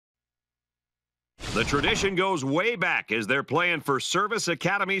The tradition goes way back as they're playing for Service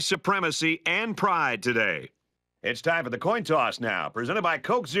Academy supremacy and pride today. It's time for the coin toss now, presented by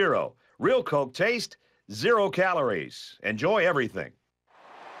Coke Zero. Real Coke taste, 0 calories. Enjoy everything.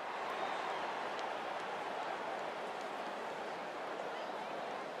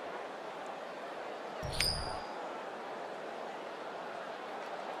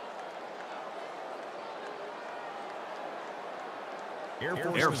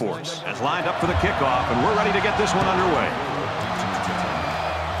 Air Force has lined up for the kickoff, and we're ready to get this one underway.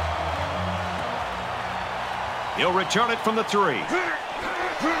 He'll return it from the 3.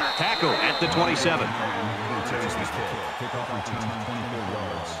 Tackle at the 27.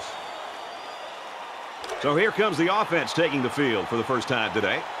 So here comes the offense taking the field for the first time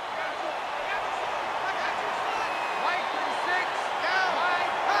today.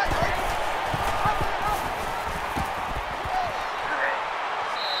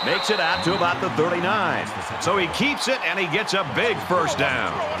 Makes it out to about the 39. So he keeps it, and he gets a big first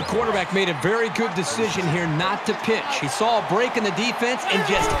down. The quarterback made a very good decision here not to pitch. He saw a break in the defense and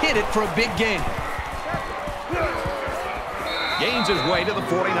just hit it for a big gain. Gains his way to the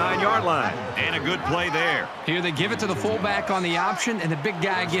 49-yard line. And a good play there. Here they give it to the fullback on the option, and the big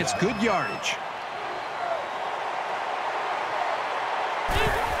guy gets good yardage.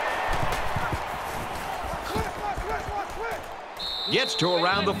 Gets to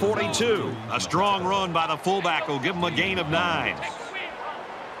around the 42. A strong run by the fullback will give him a gain of 9.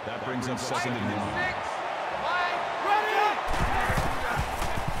 That brings him second and 1.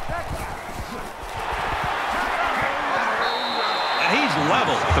 And he's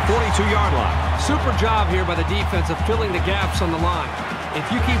level at the 42-yard line. Super job here by the defense of filling the gaps on the line. If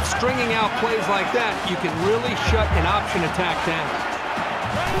you keep stringing out plays like that, you can really shut an option attack down.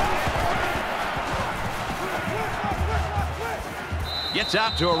 Gets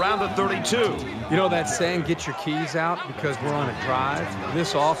out to around the 32. You know that saying, get your keys out because we're on a drive?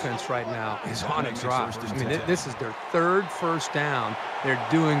 This offense right now is on a drive. I mean, this is their 3rd first down. They're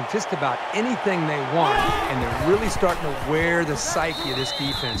doing just about anything they want, and they're really starting to wear the psyche of this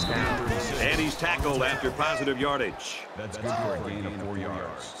defense down. And he's tackled after positive yardage. That's good for a gain of 4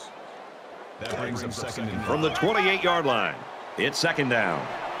 yards. That brings him second and 1. From the 28-yard line, it's second down.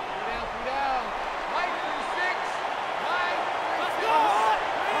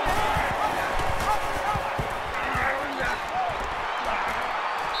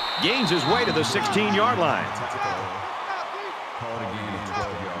 Gains his way to the 16-yard line. Call it a gain of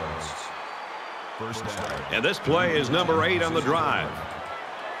 12 yards. First down. And this play is number 8 on the drive.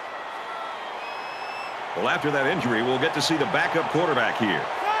 Well, after that injury, we'll get to see the backup quarterback here.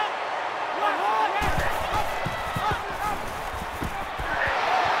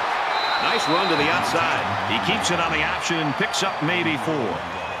 Nice run to the outside. He keeps it on the option and picks up maybe 4.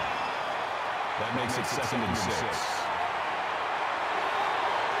 That makes it second and 6.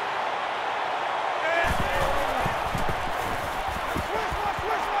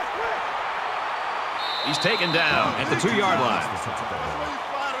 He's taken down at the 2-yard line.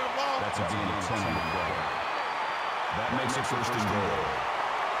 That's a gain of 10. That makes it first and goal.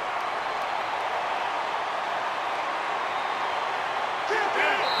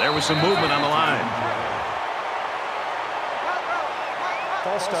 There was some movement on the line.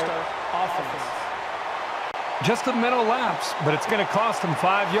 False start, offense. Just a mental lapse, but it's going to cost them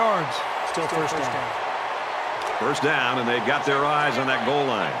 5 yards. Still first down. First down, and they've got their eyes on that goal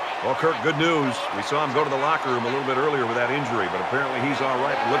line. Well, Kirk, good news. We saw him go to the locker room a little bit earlier with that injury, but apparently he's all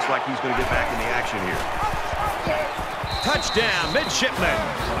right. It looks like he's going to get back in the action here. Touchdown, Midshipmen.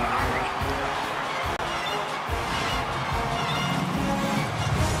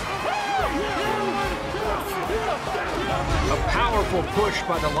 A powerful push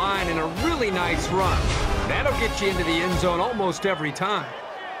by the line and a really nice run. That'll get you into the end zone almost every time.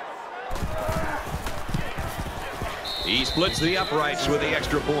 He splits the uprights with the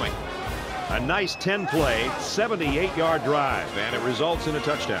extra point. A nice 10-play, 78-yard drive, and it results in a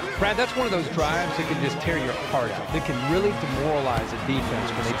touchdown. Brad, that's one of those drives that can just tear your heart out. That can really demoralize a defense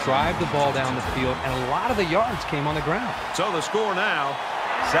when they drive the ball down the field, and a lot of the yards came on the ground. So the score now,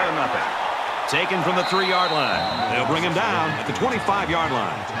 7-0. Taken from the 3-yard line. They'll bring him down at the 25-yard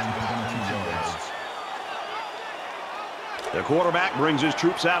line. The quarterback brings his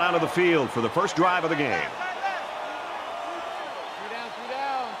troops out onto the field for the first drive of the game.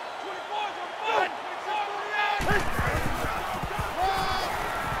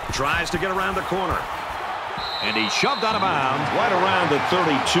 Tries to get around the corner. And he's shoved out of bounds right around the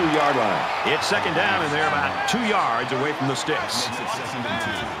 32-yard line. It's second down, and they're about 2 yards away from the sticks.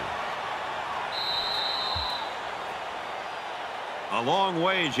 A long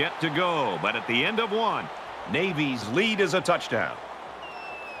ways yet to go, but at the end of one, Navy's lead is a touchdown.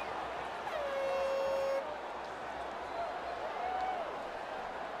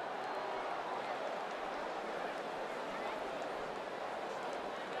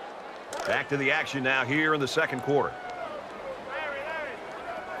 Back to the action now here in the second quarter.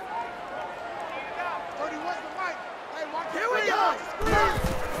 Here we go.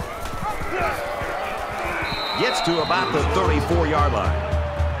 Gets to about the 34-yard line.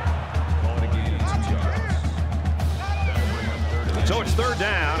 So it's third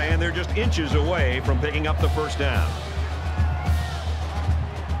down, and they're just inches away from picking up the first down.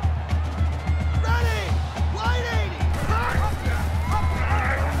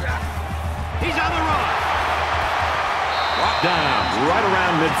 He's on the run. Brought down right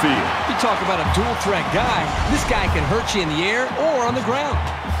around midfield. You talk about a dual-threat guy. This guy can hurt you in the air or on the ground.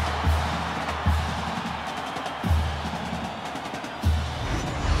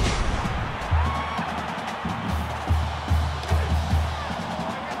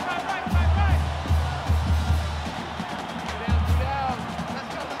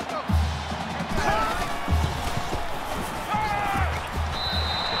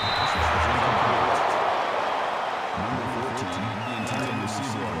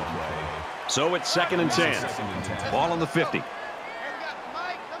 So it's 2nd and 10. Ball on the 50. Mike,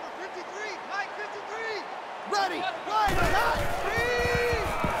 number 53. Mike, 53. Ready. Right.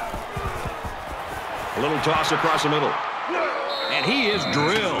 A little toss across the middle. And he is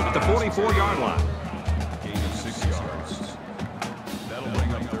drilled at the 44-yard line. Gain of 6 yards. That'll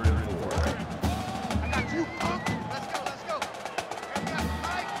bring up 3rd and 4. I got you, punk. Let's go. We got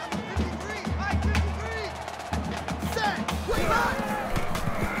Mike, number 53. Mike, 53. Set. Way back.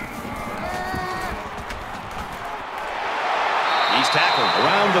 He's tackled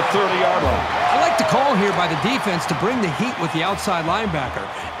around the 30-yard line. I like the call here by the defense to bring the heat with the outside linebacker.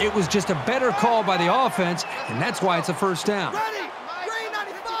 It was just a better call by the offense, and that's why it's a first down. Ready. Green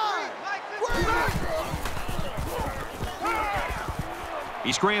 95. Mike, 53.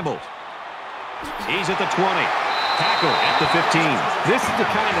 He scrambles. He's at the 20. Tackle at the 15. This is the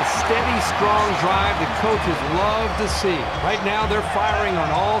kind of steady, strong drive that coaches love to see. Right now, they're firing on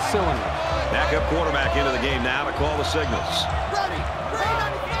all cylinders. Backup quarterback into the game now to call the signals. Ready. Green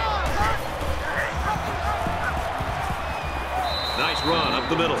 95. Nice run up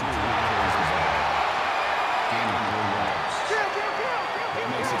the middle. That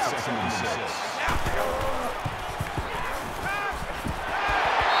makes it 2nd and 6.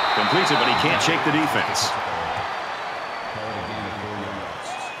 Completes it, but he can't shake the defense. Call it a gain of 4 yards.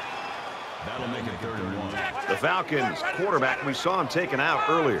 That'll make it 3rd and 1. The Falcons quarterback, we saw him taken out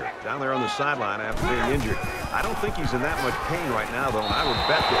earlier down there on the sideline after being injured. I don't think he's in that much pain right now, though, and I would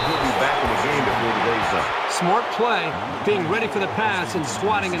bet that he'll be back in the game before the day's up. Smart play, being ready for the pass and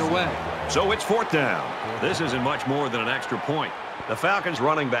swatting it away. So it's 4th down. This isn't much more than an extra point. The Falcons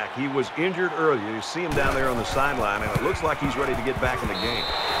running back, he was injured earlier. You see him down there on the sideline, and it looks like he's ready to get back in the game.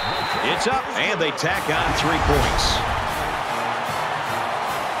 It's up, and they tack on 3 points.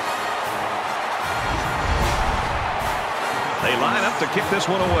 They line up to kick this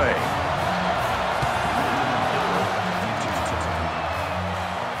one away.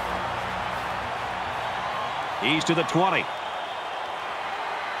 He's to the 20.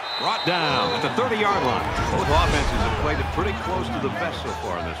 Brought down at the 30-yard line. Both offenses have played it pretty close to the vest so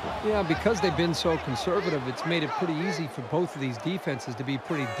far in this one. Yeah, because they've been so conservative, it's made it pretty easy for both of these defenses to be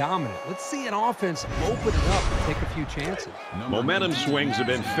pretty dominant. Let's see an offense open it up and take a few chances. Momentum swings have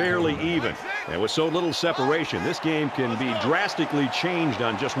been fairly even. And with so little separation, this game can be drastically changed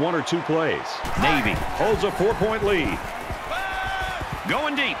on just 1 or 2 plays. Navy holds a 4-point lead.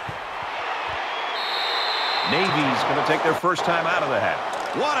 Going deep. Navy's going to take their first time out of the hat.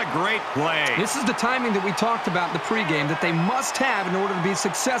 What a great play. This is the timing that we talked about in the pregame that they must have in order to be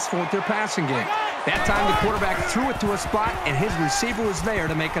successful at their passing game. That time the quarterback threw it to a spot, and his receiver was there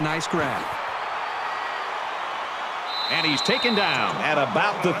to make a nice grab. And he's taken down at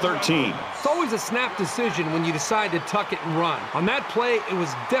about the 13. It's always a snap decision when you decide to tuck it and run. On that play, it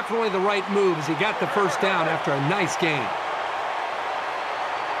was definitely the right move as he got the first down after a nice gain.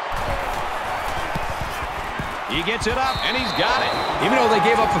 He gets it up, and he's got it. Even though they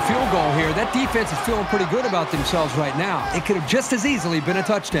gave up a field goal here, that defense is feeling pretty good about themselves right now. It could have just as easily been a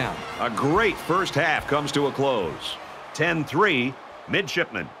touchdown. A great first half comes to a close. 10-3,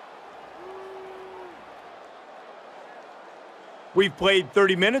 Midshipmen. We've played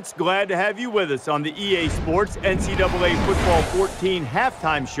 30 minutes. Glad to have you with us on the EA Sports NCAA Football 14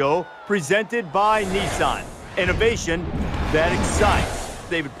 halftime show presented by Nissan. Innovation that excites.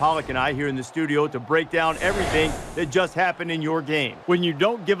 David Pollack and I here in the studio to break down everything that just happened in your game. When you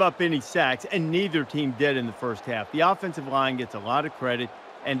don't give up any sacks, and neither team did in the first half, the offensive line gets a lot of credit,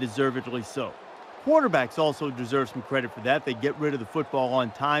 and deservedly so. Quarterbacks also deserve some credit for that. They get rid of the football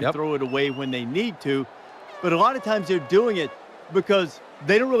on time, throw it away when they need to, but a lot of times they're doing it because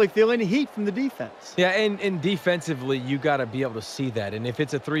they don't really feel any heat from the defense. Yeah, and defensively, you got to be able to see that. And if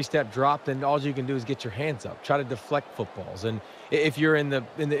it's a three-step drop, then all you can do is get your hands up, try to deflect footballs. And if you're in the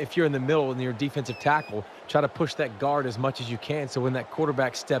middle and you're a defensive tackle, try to push that guard as much as you can. So when that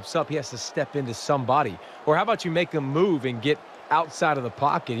quarterback steps up, he has to step into somebody. Or how about you make them move and get outside of the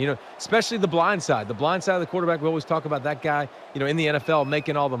pocket, you know, especially the blind side. The blind side of the quarterback, we always talk about that guy, you know, in the NFL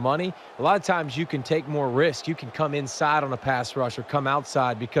making all the money. A lot of times you can take more risk. You can come inside on a pass rush or come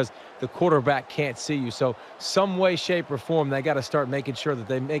outside because the quarterback can't see you. So some way, shape, or form, they got to start making sure that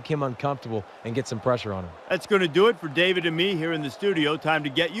they make him uncomfortable and get some pressure on him. That's going to do it for David and me here in the studio. Time to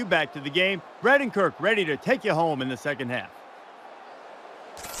get you back to the game. Brett and Kirk ready to take you home in the second half.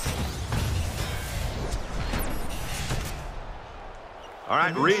 All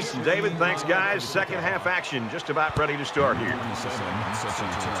right, Reese and David, thanks, guys. Second half action just about ready to start here.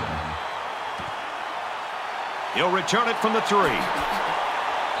 He'll return it from the 3.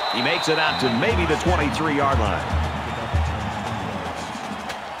 He makes it out to maybe the 23-yard line.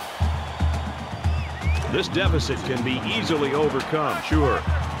 This deficit can be easily overcome, sure.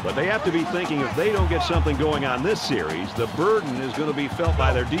 But they have to be thinking if they don't get something going on this series, the burden is going to be felt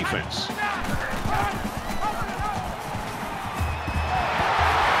by their defense.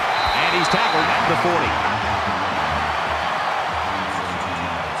 He's tackled at the 40.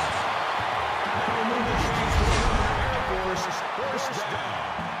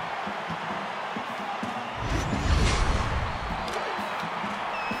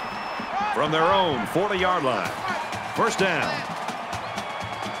 From their own 40-yard line. First down.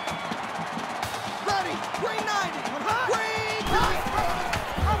 Ready. 390.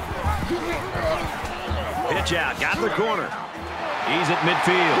 Pitch out. Got the corner. He's at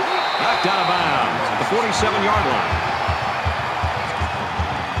midfield. Knocked out of bounds at the 47-yard line.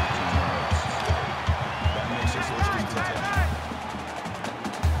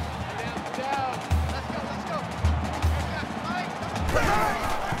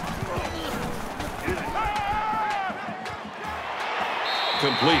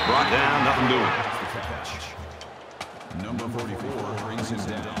 Complete, brought down, nothing doing. Number 44 brings him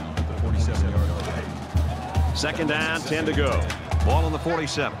down at the 47-yard line. Second down, 10 to go. Ball on the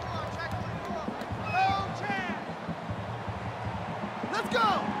 47. Let's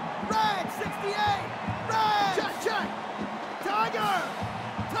go. Rag 68. Rag. Check. Tiger.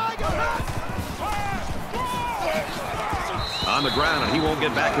 On the ground, and he won't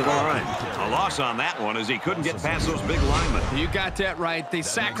get back to the line. A loss on that one as he couldn't get past those big linemen. You got that right. They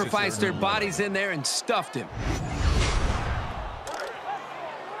sacrificed their bodies in there and stuffed him.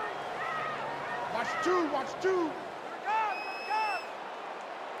 Watch two.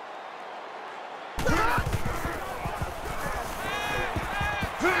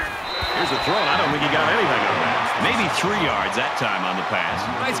 Here's a throw, and I don't think he got anything on that. Maybe 3 yards that time on the pass.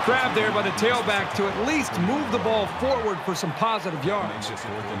 Nice grab there by the tailback to at least move the ball forward for some positive yards.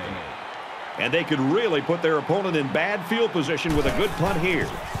 And they could really put their opponent in bad field position with a good punt here.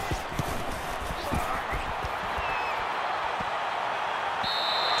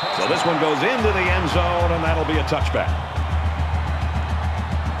 So this one goes into the end zone, and that'll be a touchback.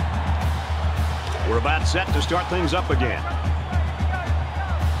 We're about set to start things up again.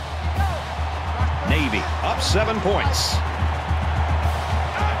 Navy up 7 points.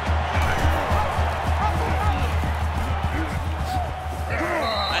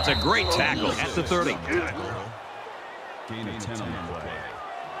 That's a great tackle at the 30. Gain of 10 on the play.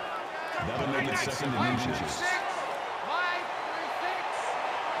 That'll make it second and inches.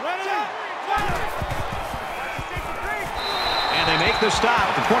 And they make the stop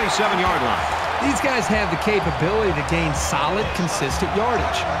at the 27-yard line. These guys have the capability to gain solid, consistent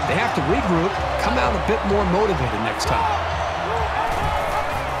yardage. They have to regroup, come out a bit more motivated next time.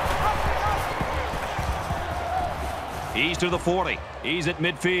 He's to the 40. He's at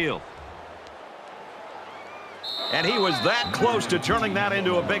midfield. And he was that close to turning that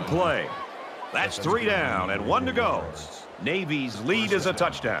into a big play. That's 3 down and 1 to go. Navy's lead is a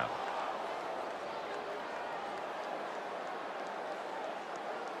touchdown.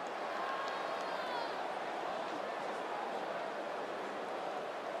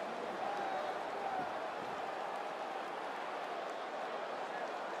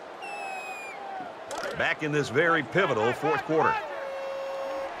 Back in this very pivotal fourth quarter.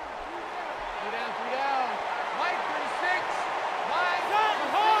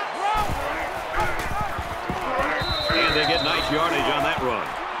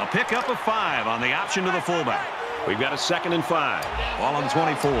 A pickup of 5 on the option to the fullback. We've got a 2nd and 5. Ball on the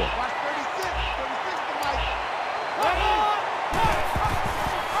 24.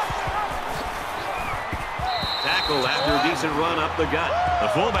 Tackled after a decent run up the gut. The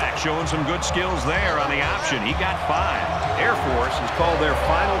fullback showing some good skills there on the option. He got 5. Air Force has called their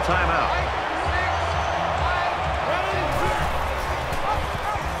final timeout.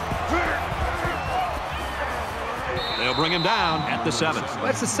 They'll bring him down at the 7.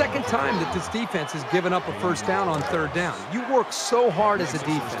 That's the 2nd time that this defense has given up a first down on 3rd down. You work so hard as a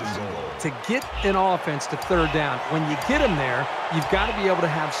defense to get an offense to 3rd down. When you get them there, you've got to be able to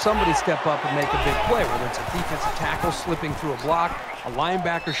have somebody step up and make a big play, whether it's a defensive tackle slipping through a block, a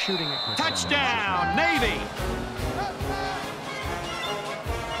linebacker shooting it. Touchdown, Navy!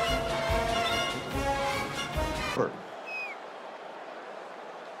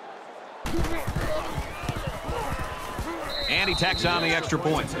 And he tacks on the extra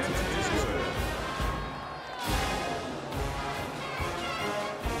point.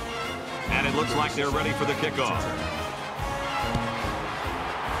 And it looks like they're ready for the kickoff.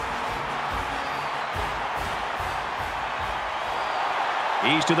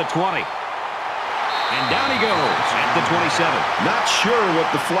 He's to the 20. And down he goes at the 27. Not sure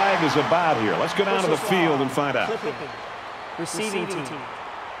what the flag is about here. Let's go down to the field and find out. Receiving team.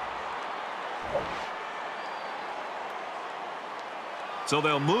 So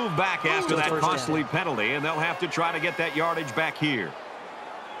they'll move back after that costly penalty, and they'll have to try to get that yardage back here.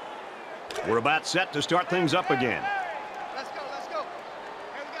 We're about set to start things up again. Let's go, let's go.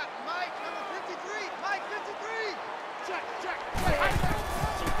 And we got Mike, number 53. Mike, 53. Check, check, check.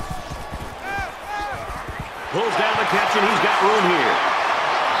 Pulls down the catch, and he's got room here.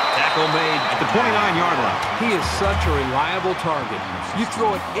 Tackle made at the 29-yard line. He is such a reliable target. You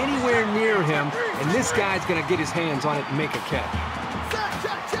throw it anywhere near him, and this guy's going to get his hands on it and make a catch. Check,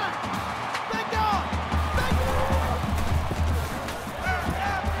 check, check. Back down. Back down.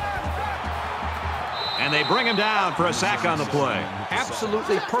 And they bring him down for a sack on the play.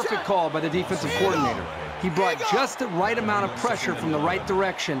 Absolutely perfect call by the defensive coordinator. He brought just the right amount of pressure from the right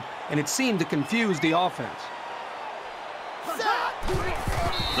direction, and it seemed to confuse the offense.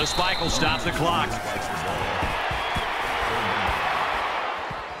 The spike will stop the clock.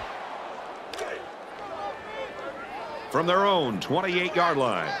 From their own 28-yard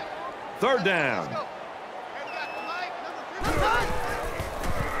line. 3rd down.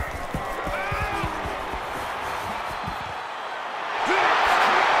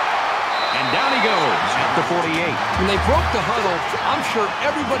 And down he goes at the 48. When they broke the huddle, I'm sure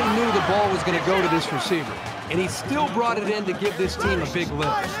everybody knew the ball was going to go to this receiver. And he still brought it in to give this team a big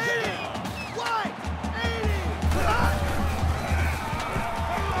lift.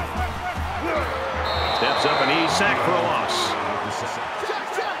 Steps up and he's sacked for a loss.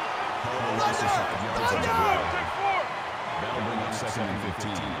 That'll bring up 2nd and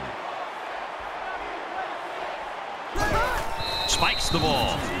 15. Spikes the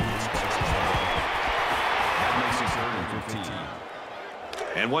ball. That makes it 3rd and 15.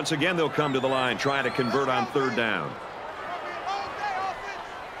 And once again, they'll come to the line trying to convert on 3rd down.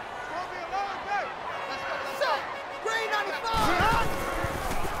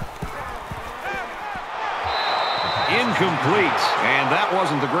 Incomplete, and that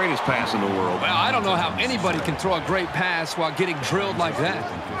wasn't the greatest pass in the world. Well, I don't know how anybody can throw a great pass while getting drilled like that.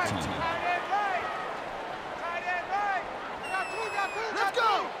 Let's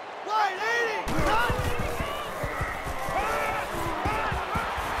go. Wide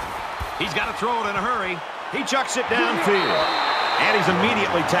 80. He's got to throw it in a hurry. He chucks it downfield, and he's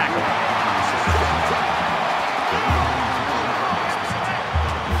immediately tackled.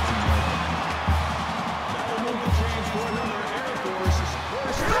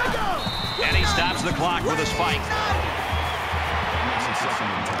 Stops the clock with a spike.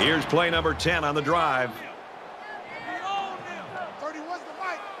 Here's play number 10 on the drive. 31's the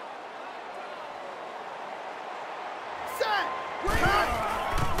mic.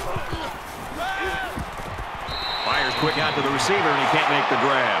 Fires quick out to the receiver, and he can't make the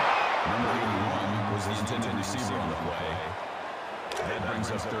grab. Number 81 was the intended receiver on the play. That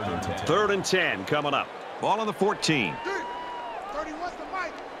brings us 3rd and 10. 3rd and 10 coming up. Ball on the 14. 31's the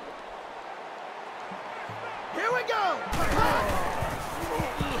mic. Here we go.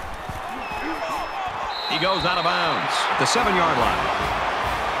 He goes out of bounds at the 7-yard line.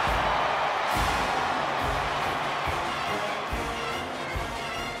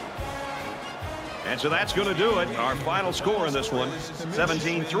 And so that's going to do it. Our final score in this one,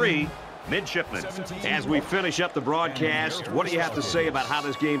 17-3. Midshipmen, as we finish up the broadcast, what do you have to say about how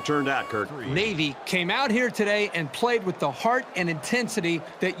this game turned out, Kirk? Navy came out here today and played with the heart and intensity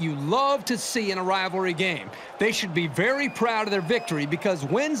that you love to see in a rivalry game. They should be very proud of their victory because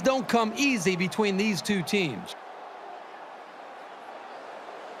wins don't come easy between these two teams.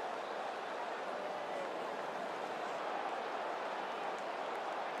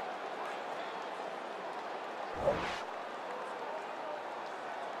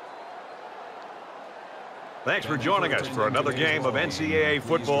 Thanks for joining us for another game of NCAA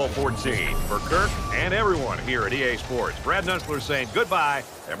Football 14. For Kirk and everyone here at EA Sports, Brad Nussler saying goodbye,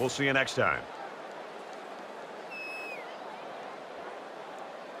 and we'll see you next time.